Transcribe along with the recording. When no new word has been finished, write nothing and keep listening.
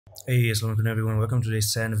Hey, assalamualaikum everyone. Welcome to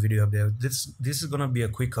today's Sand video update. This is gonna be a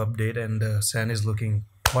quick update, and Sand is looking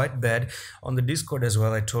quite bad on the Discord as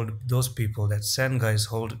well. I told those people that Sand guys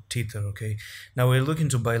hold tether. Okay, now we're looking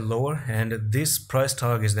to buy lower, and this price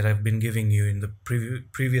targets that I've been giving you in the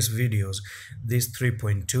previous videos, this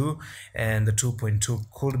 3.2 and the 2.2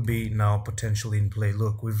 could be now potentially in play.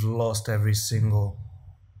 Look, we've lost every single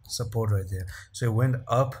support right there. So it went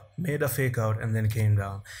up, made a fake out, and then came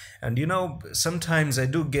down. And sometimes I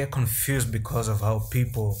do get confused because of how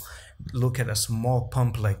people look at a small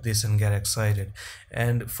pump like this and get excited.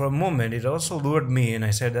 And for a moment it also lured me, and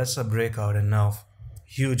I said that's a breakout, and now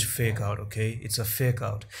huge fake out. Okay, it's a fake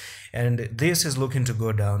out, and this is looking to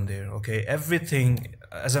go down there. Okay, everything,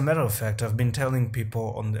 as a matter of fact, I've been telling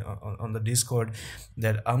people on the Discord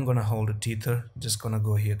that I'm gonna hold a tether, just gonna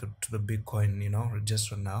go here to the Bitcoin, just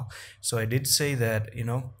for now. So I did say that,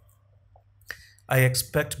 I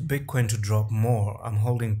expect Bitcoin to drop more. I'm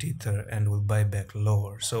holding tether and will buy back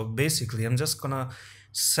lower. So basically I'm just gonna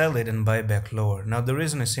sell it and buy back lower. Now the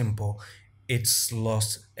reason is simple. It's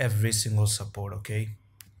lost every single support. Okay,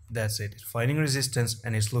 that's it. It's finding resistance,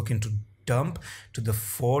 and it's looking to dump to the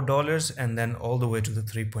 $4 and then all the way to the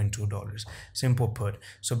 $3.2. Simple put.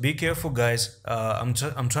 So be careful, guys. I'm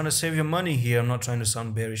trying to save your money here. I'm not trying to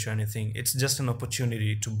sound bearish or anything. It's just an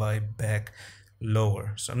opportunity to buy back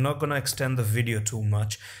lower. So I'm not going to extend the video too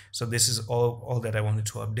much. So this is all that I wanted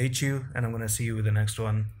to update you, and I'm going to see you with the next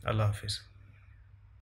one. Allah Hafiz.